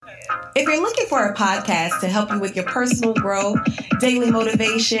If you're looking for a podcast to help you with your personal growth, daily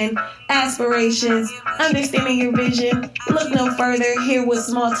motivation, aspirations, understanding your vision, look no further. Here with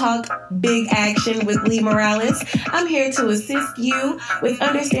Small Talk, Big Action with Lee Morales. I'm here to assist you with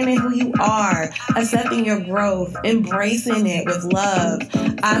understanding who you are, accepting your growth, embracing it with love.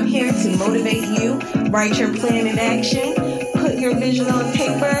 I'm here to motivate you, write your plan in action, put your vision on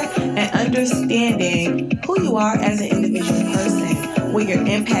paper, and understanding who you are as an individual person, what your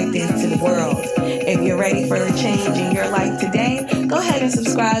impact is to the world. If you're ready for a change in your life today, go ahead and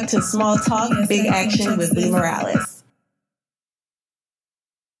subscribe to Small Talk, Big Action with Lee Morales.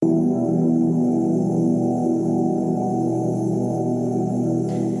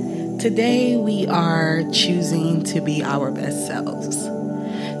 Today we are choosing to be our best selves.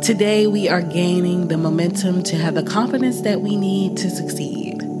 Today we are gaining the momentum to have the confidence that we need to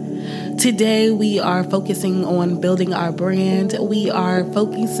succeed. Today we are focusing on building our brand. We are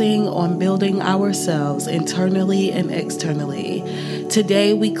focusing on building ourselves internally and externally.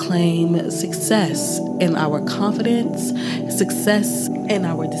 Today we claim success in our confidence, success in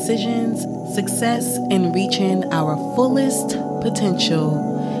our decisions, success in reaching our fullest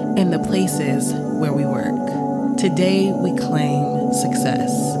potential in the places where we work. Today we claim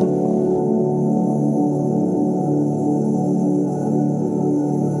success.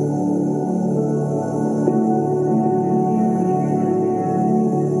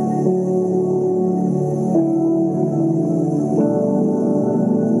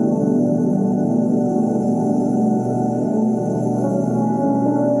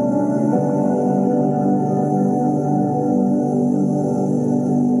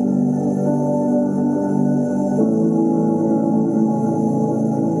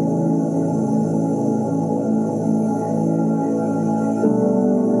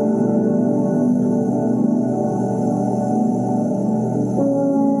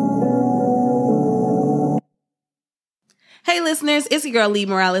 Hey listeners, it's your girl Lee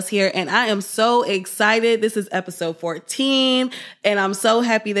Morales here, and I am so excited. This is episode 14, and I'm so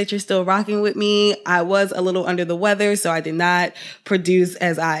happy that you're still rocking with me. I was a little under the weather, so I did not produce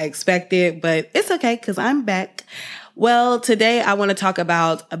as I expected, but it's okay because I'm back. Well, today I want to talk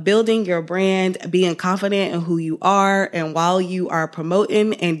about building your brand, being confident in who you are, and while you are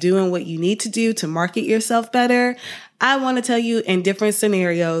promoting and doing what you need to do to market yourself better, I want to tell you in different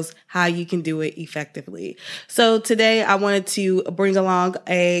scenarios how you can do it effectively. So today I wanted to bring along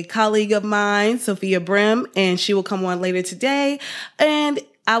a colleague of mine, Sophia Brim, and she will come on later today. And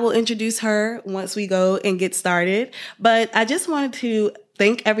I will introduce her once we go and get started. But I just wanted to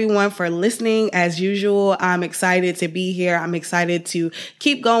thank everyone for listening. As usual, I'm excited to be here. I'm excited to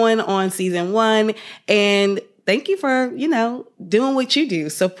keep going on season 1. And thank you for, doing what you do,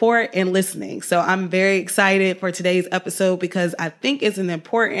 support and listening. So I'm very excited for today's episode because I think it's an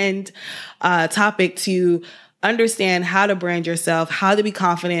important topic to understand how to brand yourself, how to be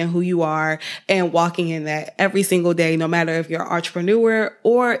confident in who you are, and walking in that every single day, no matter if you're an entrepreneur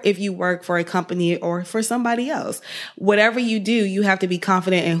or if you work for a company or for somebody else. Whatever you do, you have to be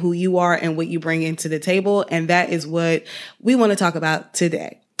confident in who you are and what you bring into the table. And that is what we want to talk about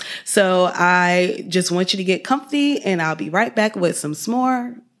today. So I just want you to get comfy, and I'll be right back with some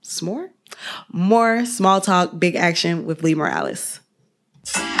more small talk, big action with Lee Morales.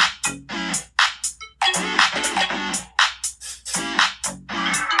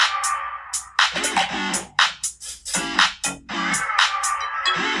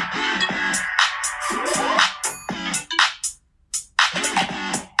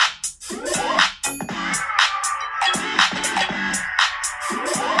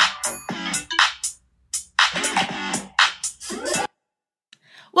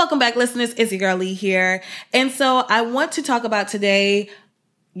 Welcome back, listeners. It's your girl Lee here. And so I want to talk about today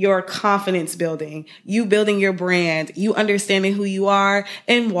your confidence building, you building your brand, you understanding who you are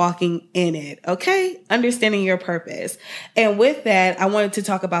and walking in it. Okay. Understanding your purpose. And with that, I wanted to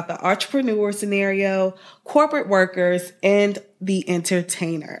talk about the entrepreneur scenario, corporate workers, and the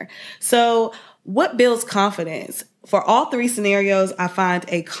entertainer. So what builds confidence? For all three scenarios, I find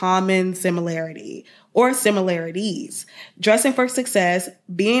a common similarity or similarities: dressing for success,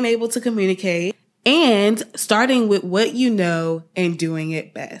 being able to communicate, and starting with what you know and doing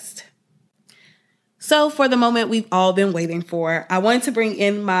it best. So for the moment we've all been waiting for, I wanted to bring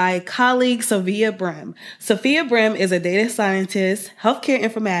in my colleague, Sophia Brim. Sophia Brim is a data scientist, healthcare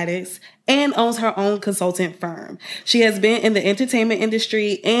informatics, and owns her own consultant firm. She has been in the entertainment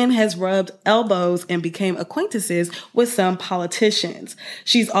industry and has rubbed elbows and became acquaintances with some politicians.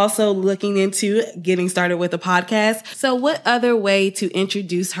 She's also looking into getting started with a podcast. So what other way to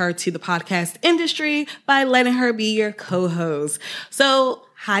introduce her to the podcast industry by letting her be your co-host? So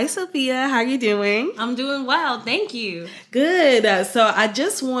Hi, Sophia. How are you doing? I'm doing well. Thank you. Good. So I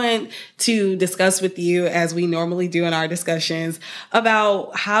just want to discuss with you, as we normally do in our discussions,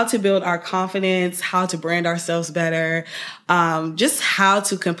 about how to build our confidence, how to brand ourselves better, just how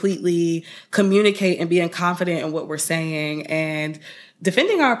to completely communicate and being confident in what we're saying and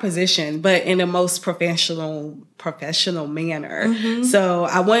defending our position, but in the most professional manner. Mm-hmm. So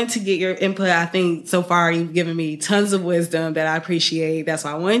I wanted to get your input. I think so far you've given me tons of wisdom that I appreciate. That's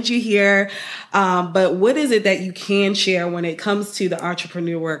why I wanted you here. But what is it that you can share when it comes to the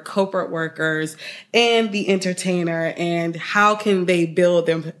entrepreneur, corporate workers, and the entertainer, and how can they build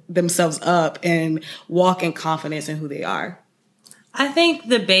themselves up and walk in confidence in who they are? I think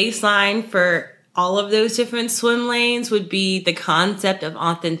the baseline for all of those different swim lanes would be the concept of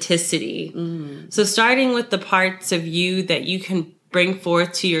authenticity. So starting with the parts of you that you can bring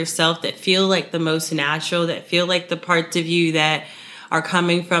forth to yourself that feel like the most natural, that feel like the parts of you that are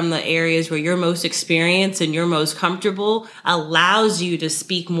coming from the areas where you're most experienced and you're most comfortable, allows you to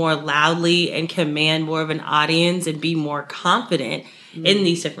speak more loudly and command more of an audience and be more confident in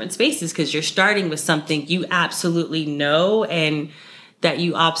these different spaces, because you're starting with something you absolutely know and that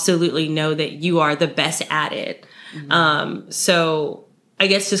you absolutely know that you are the best at it. So I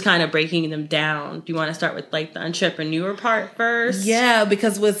guess just kind of breaking them down. Do you want to start with like the entrepreneur part first? Yeah,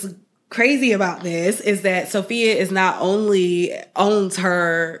 because what's crazy about this is that Sophia is you're not only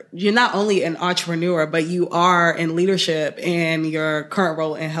an entrepreneur, but you are in leadership in your current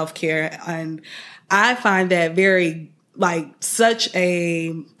role in healthcare. And I find that very such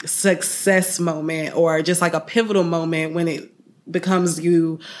a success moment, or just like a pivotal moment when it becomes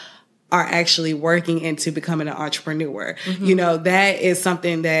you are actually working into becoming an entrepreneur. Mm-hmm. You know, that is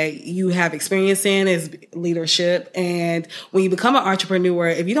something that you have experience in, is leadership. And when you become an entrepreneur,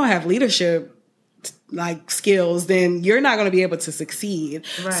 if you don't have leadership skills, then you're not going to be able to succeed.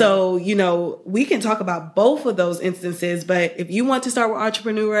 Right. So, we can talk about both of those instances, but if you want to start with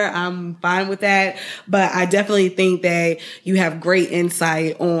entrepreneur, I'm fine with that. But I definitely think that you have great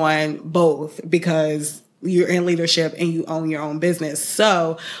insight on both, because you're in leadership and you own your own business.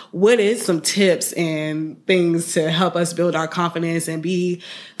 So what is some tips and things to help us build our confidence and be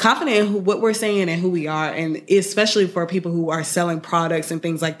confident in what we're saying and who we are? And especially for people who are selling products and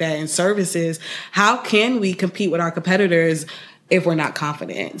things like that and services, how can we compete with our competitors if we're not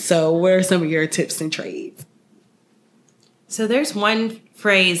confident? So what are some of your tips and trades? So there's one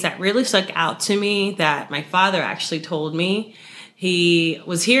phrase that really stuck out to me that my father actually told me. He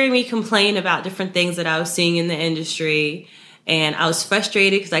was hearing me complain about different things that I was seeing in the industry, and I was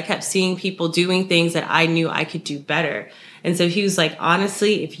frustrated because I kept seeing people doing things that I knew I could do better. And so he was like,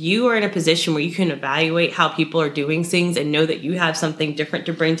 honestly, if you are in a position where you can evaluate how people are doing things and know that you have something different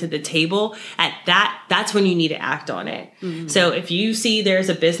to bring to the table, that's when you need to act on it. Mm-hmm. So if you see there's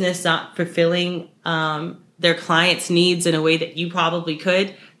a business not fulfilling their clients' needs in a way that you probably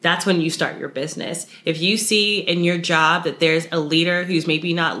could, that's when you start your business. If you see in your job that there's a leader who's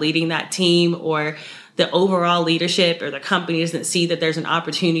maybe not leading that team, or the overall leadership or the company doesn't see that there's an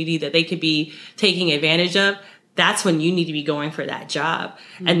opportunity that they could be taking advantage of, that's when you need to be going for that job.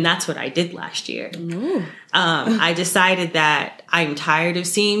 And that's what I did last year. I decided that I'm tired of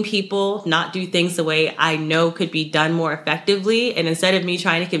seeing people not do things the way I know could be done more effectively. And instead of me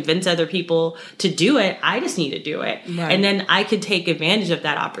trying to convince other people to do it, I just need to do it. Right. And then I could take advantage of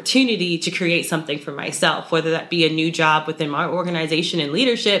that opportunity to create something for myself, whether that be a new job within my organization and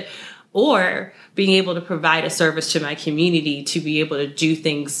leadership, or being able to provide a service to my community to be able to do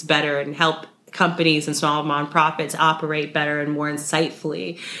things better and help companies and small nonprofits operate better and more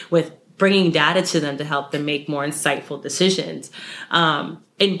insightfully, with bringing data to them to help them make more insightful decisions.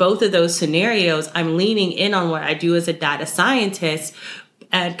 In both of those scenarios, I'm leaning in on what I do as a data scientist,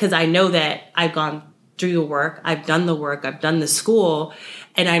 because I know that I've gone through the work, I've done the school,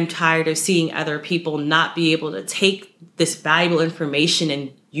 and I'm tired of seeing other people not be able to take this valuable information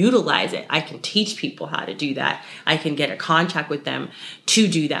and utilize it. I can teach people how to do that. I can get a contact with them to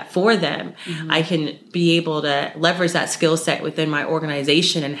do that for them. Mm-hmm. I can be able to leverage that skill set within my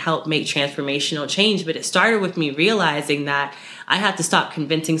organization and help make transformational change. But it started with me realizing that I have to stop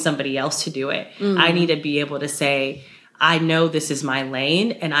convincing somebody else to do it. Mm-hmm. I need to be able to say, I know this is my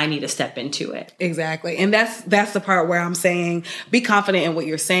lane and I need to step into it. Exactly. And that's the part where I'm saying, be confident in what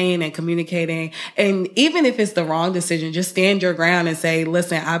you're saying and communicating. And even if it's the wrong decision, just stand your ground and say,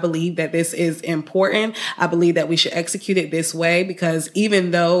 listen, I believe that this is important. I believe that we should execute it this way, because even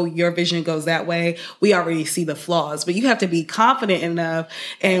though your vision goes that way, we already see the flaws, but you have to be confident enough,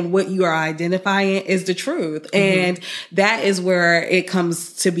 and what you are identifying is the truth. Mm-hmm. And that is where it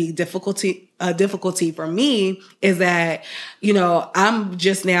comes to be difficult a difficulty for me is that, I'm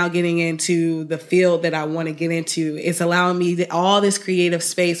just now getting into the field that I want to get into. It's allowing me all this creative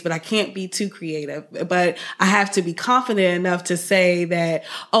space, but I can't be too creative. But I have to be confident enough to say that,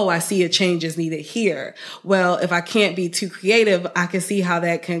 I see a change is needed here. Well, if I can't be too creative, I can see how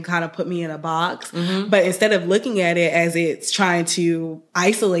that can kind of put me in a box. Mm-hmm. But instead of looking at it as it's trying to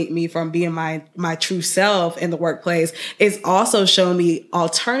isolate me from being my true self in the workplace, it's also shown me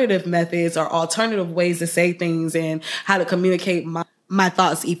alternative methods or alternative ways to say things and how to communicate my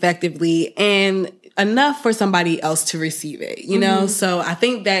thoughts effectively and enough for somebody else to receive it, Mm-hmm. So I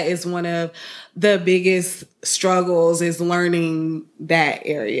think that is one of the biggest struggles is learning that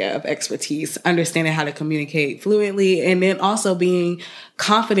area of expertise, understanding how to communicate fluently, and then also being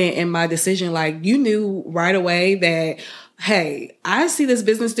confident in my decision. Like, you knew right away that, hey, I see this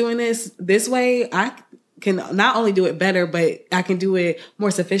business doing this way. I can not only do it better, but I can do it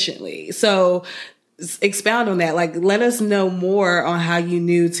more sufficiently. So expound on that. Like, let us know more on how you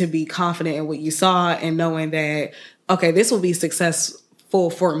knew to be confident in what you saw and knowing that, okay, this will be successful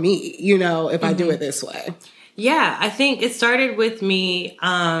for me, if mm-hmm. I do it this way. Yeah, I think it started with me,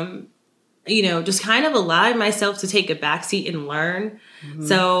 just kind of allowing myself to take a backseat and learn. Mm-hmm.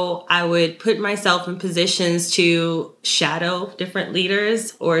 So I would put myself in positions to shadow different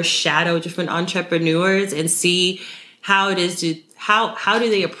leaders or shadow different entrepreneurs and see how it is to how do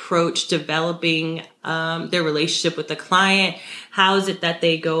they approach developing their relationship with the client? How is it that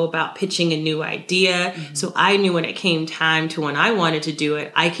they go about pitching a new idea? Mm-hmm. So I knew when it came time to when I wanted to do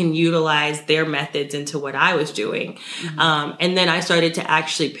it, I can utilize their methods into what I was doing. Mm-hmm. And then I started to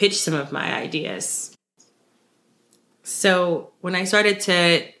actually pitch some of my ideas. So when I started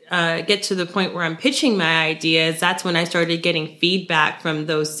to get to the point where I'm pitching my ideas, that's when I started getting feedback from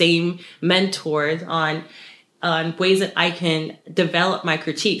those same mentors on ways that I can develop my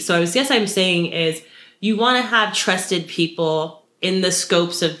critique. So I'm saying is you want to have trusted people in the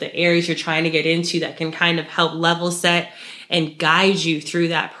scopes of the areas you're trying to get into that can kind of help level set and guide you through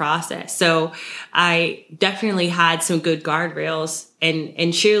that process. So I definitely had some good guardrails and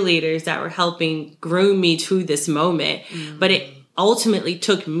cheerleaders that were helping groom me to this moment. Mm-hmm. But it ultimately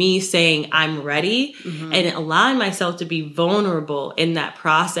took me saying I'm ready mm-hmm. and allowing myself to be vulnerable in that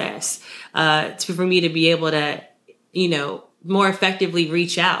process for me to be able to, more effectively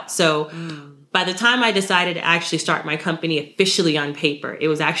reach out. So by the time I decided to actually start my company officially on paper, it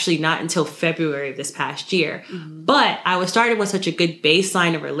was actually not until February of this past year. Mm-hmm. But I was started with such a good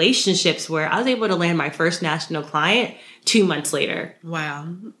baseline of relationships where I was able to land my first national client 2 months later.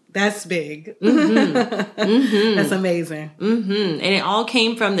 Wow. That's big. Mm-hmm. Mm-hmm. That's amazing. Mm-hmm. And it all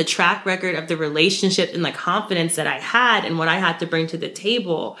came from the track record of the relationship and the confidence that I had and what I had to bring to the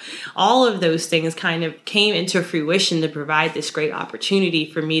table. All of those things kind of came into fruition to provide this great opportunity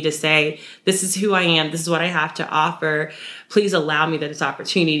for me to say, this is who I am. This is what I have to offer. Please allow me this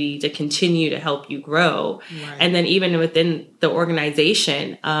opportunity to continue to help you grow. Right. And then even within the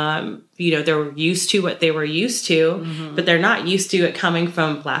organization, they're used to what they were used to, mm-hmm. but they're not used to it coming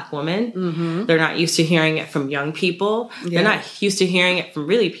from Black women. Mm-hmm. They're not used to hearing it from young people. Yeah. They're not used to hearing it from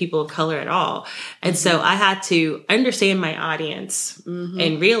really people of color at all. And mm-hmm. so I had to understand my audience mm-hmm.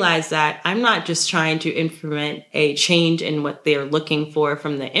 and realize that I'm not just trying to implement a change in what they're looking for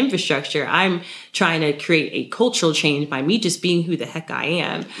from the infrastructure. I'm trying to create a cultural change by me just being who the heck I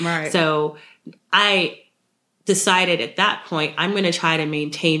am. Right. So I decided at that point, I'm going to try to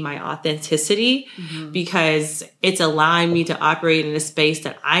maintain my authenticity mm-hmm. because it's allowing me to operate in a space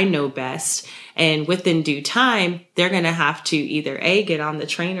that I know best. And within due time, they're going to have to either get on the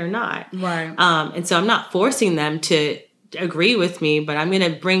train or not. Right. And so I'm not forcing them to agree with me, but I'm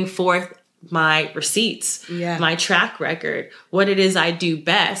going to bring forth my receipts, my track record, what it is I do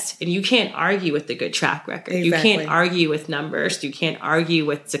best. And you can't argue with the good track record. Exactly. You can't argue with numbers. You can't argue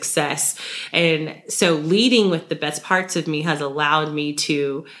with success. And so leading with the best parts of me has allowed me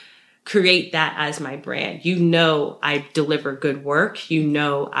to create that as my brand. I deliver good work.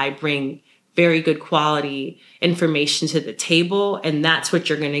 I bring very good quality information to the table. And that's what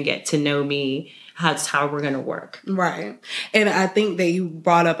you're going to get to know me. That's how we're going to work. Right. And I think that you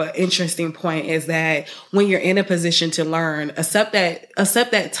brought up an interesting point is that when you're in a position to learn, accept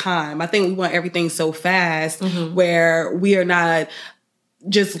that time. I think we want everything so fast mm-hmm. where we are not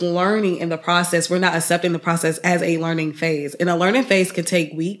just learning in the process. We're not accepting the process as a learning phase. And a learning phase could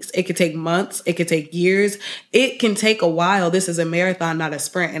take weeks. It could take months. It could take years. It can take a while. This is a marathon, not a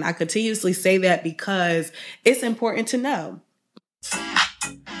sprint. And I continuously say that because it's important to know.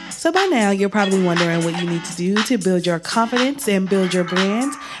 So by now, you're probably wondering what you need to do to build your confidence and build your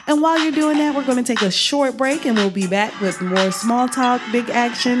brand. And while you're doing that, we're going to take a short break and we'll be back with more Small Talk, Big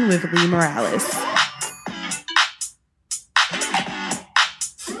Action with Lee Morales.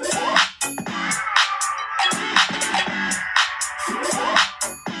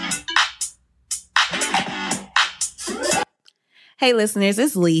 Hey listeners,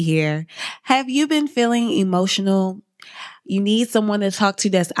 it's Lee here. Have you been feeling emotional? You need someone to talk to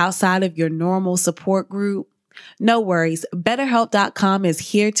that's outside of your normal support group? No worries. BetterHelp.com is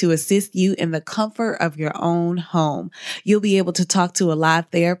here to assist you in the comfort of your own home. You'll be able to talk to a live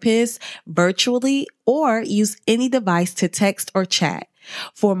therapist virtually or use any device to text or chat.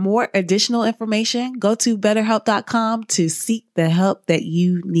 For more additional information, go to BetterHelp.com to seek the help that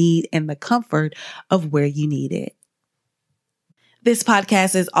you need in the comfort of where you need it. This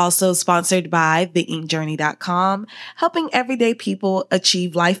podcast is also sponsored by theinkjourney.com, helping everyday people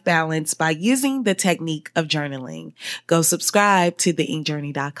achieve life balance by using the technique of journaling. Go subscribe to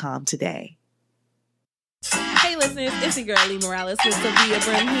theinkjourney.com today. Hey listeners, it's your girl Lee Morales with Sophia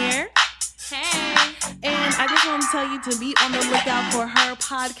Brim here. Hey. And I just want to tell you to be on the lookout for her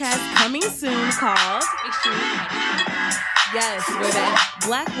podcast coming soon called Yes, where that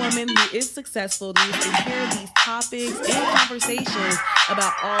Black woman who is successful needs to hear these topics and conversations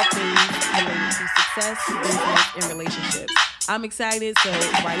about all things related to success, business, and relationships. I'm excited, so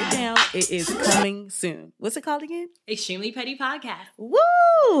write it down. It is coming soon. What's it called again? Extremely Petty Podcast.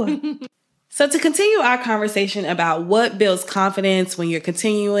 Woo! So to continue our conversation about what builds confidence when you're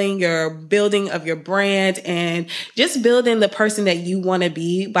continuing your building of your brand and just building the person that you want to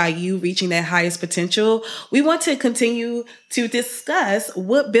be by you reaching that highest potential, we want to continue to discuss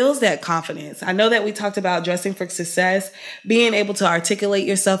what builds that confidence. I know that we talked about dressing for success, being able to articulate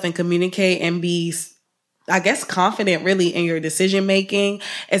yourself and communicate and be, I guess, confident really in your decision making,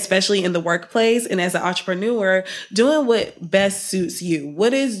 especially in the workplace. And as an entrepreneur, doing what best suits you.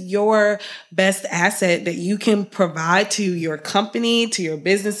 What is your best asset that you can provide to your company, to your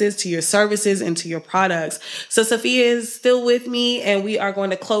businesses, to your services, and to your products? So Sophia is still with me, and we are going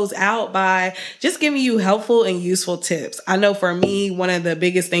to close out by just giving you helpful and useful tips. I know for me, one of the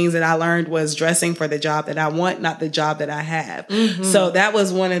biggest things that I learned was dressing for the job that I want, not the job that I have. Mm-hmm. So that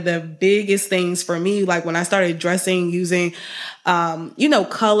was one of the biggest things for me. Like when I started dressing using,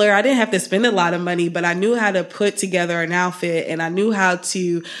 color, I didn't have to spend a lot of money, but I knew how to put together an outfit and I knew how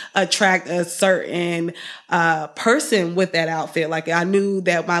to attract a certain person with that outfit. Like I knew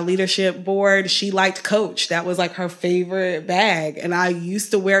that my leadership board, she liked Coach. That was like her favorite bag. And I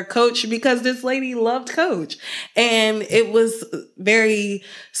used to wear Coach because this lady loved Coach. And it was very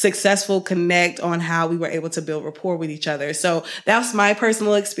successful connect on how we were able to build rapport with each other. So that's my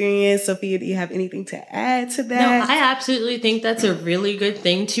personal experience. Sophia, do you have anything to add to that? No, I absolutely think that's a really good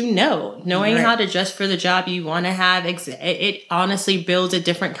thing to know. Knowing how to dress for the job you want to have, it honestly builds a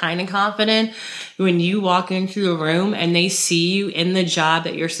different kind of confidence when you walk into a room and they see you in the job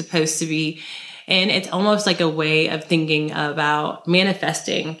that you're supposed to be. And it's almost like a way of thinking about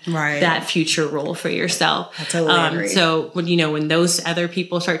manifesting that future role for yourself. I totally agree. So when those other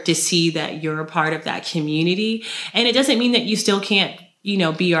people start to see that you're a part of that community, and it doesn't mean that you still can't,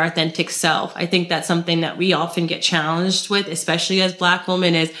 be your authentic self. I think that's something that we often get challenged with, especially as Black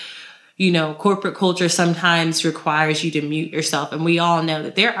women, is, corporate culture sometimes requires you to mute yourself. And we all know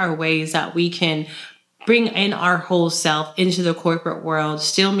that there are ways that we can bring in our whole self into the corporate world,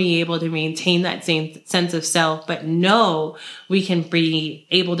 still be able to maintain that same sense of self, but know we can be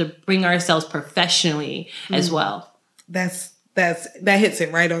able to bring ourselves professionally as well. That hits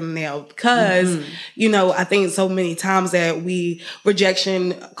it right on the nail because, I think so many times that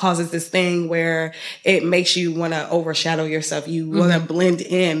rejection causes this thing where it makes you want to overshadow yourself. You want to blend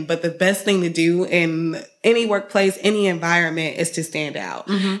in, but the best thing to do in any workplace, any environment is to stand out.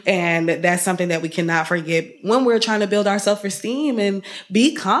 And that's something that we cannot forget when we're trying to build our self-esteem and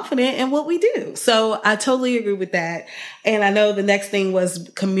be confident in what we do. So I totally agree with that. And I know the next thing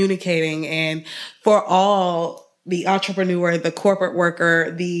was communicating, and for all the entrepreneur, the corporate worker,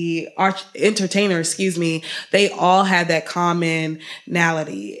 the entertainer, they all have that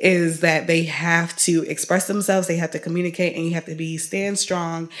commonality is that they have to express themselves. They have to communicate, and you have to stand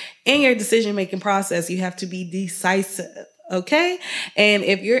strong in your decision-making process. You have to be decisive. Okay. And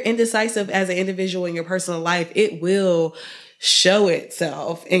if you're indecisive as an individual in your personal life, it will show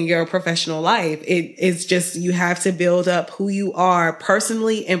itself in your professional life. It's just, you have to build up who you are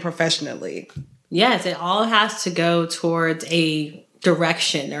personally and professionally. Yes, it all has to go towards a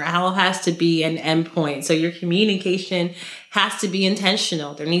direction. There all has to be an endpoint. So your communication has to be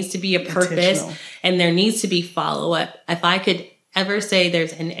intentional. There needs to be a purpose and there needs to be follow-up. If I could ever say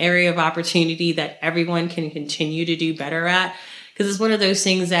there's an area of opportunity that everyone can continue to do better at, because it's one of those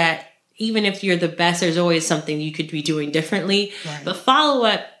things that even if you're the best, there's always something you could be doing differently. Right. But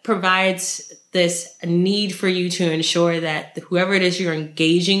follow-up provides this need for you to ensure that whoever it is you're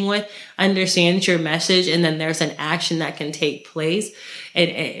engaging with understands your message, and then there's an action that can take place.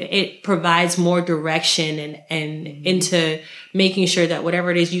 It provides more direction and into making sure that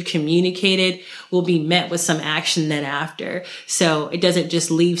whatever it is you communicated will be met with some action then after. So it doesn't just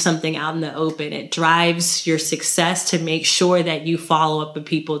leave something out in the open. It drives your success to make sure that you follow up with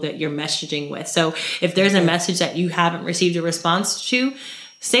people that you're messaging with. So if there's a message that you haven't received a response to,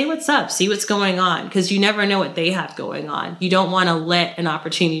 say what's up, see what's going on, because you never know what they have going on. You don't want to let an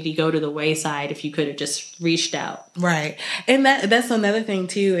opportunity go to the wayside if you could have just reached out. Right. And that's another thing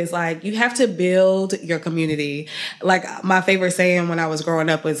too, is like, you have to build your community. Like my favorite saying when I was growing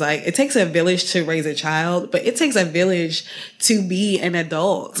up was like, it takes a village to raise a child, but it takes a village to be an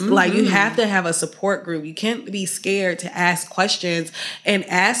adult. Mm-hmm. Like you have to have a support group. You can't be scared to ask questions and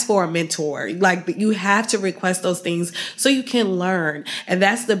ask for a mentor. Like you have to request those things so you can learn. And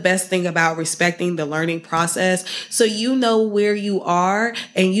that's the best thing about respecting the learning process. So you know where you are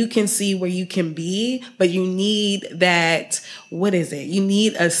and you can see where you can be, but you need that, what is it? You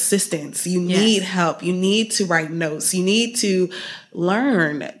need assistance. You need help. You need to write notes. You need to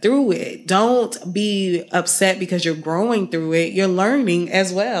learn through it. Don't be upset because you're growing through it. You're learning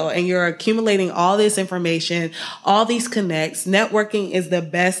as well. And you're accumulating all this information, all these connects. Networking is the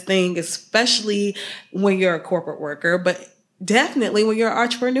best thing, especially when you're a corporate worker, but definitely when you're an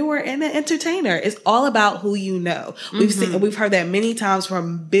entrepreneur and an entertainer. It's all about who you know. We've heard that many times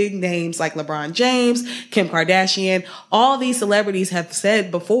from big names like LeBron James, Kim Kardashian. All these celebrities have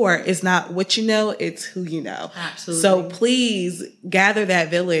said before, it's not what you know, it's who you know. Absolutely. So please gather that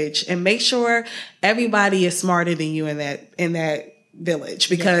village and make sure everybody is smarter than you in that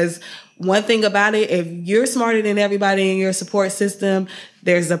village. Because one thing about it, if you're smarter than everybody in your support system,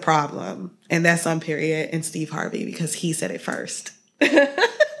 there's a problem. And that's on Period and Steve Harvey, because he said it first. That's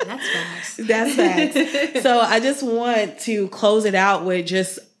facts. That's facts. So I just want to close it out with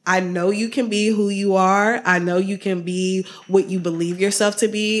just, I know you can be who you are. I know you can be what you believe yourself to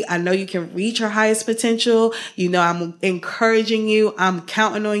be. I know you can reach your highest potential. You know, I'm encouraging you. I'm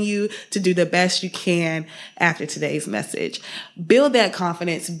counting on you to do the best you can after today's message. Build that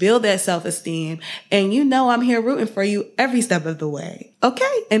confidence, build that self-esteem. And you know, I'm here rooting for you every step of the way.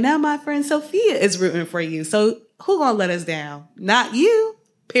 Okay. And now my friend Sophia is rooting for you. So who gonna let us down? Not you.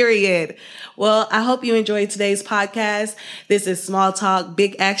 Period. Well, I hope you enjoyed today's podcast. This is Small Talk,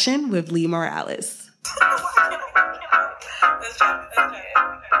 Big Action with Lee Morales.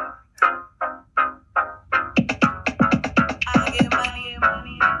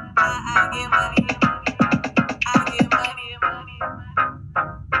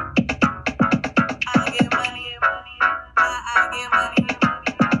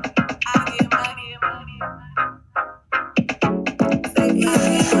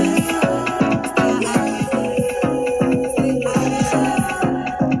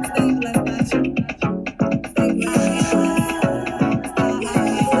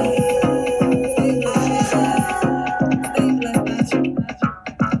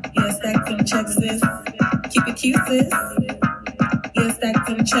 Keep it cute, sis. Yeah, stack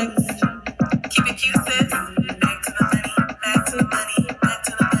them checks. Keep it cute, sis.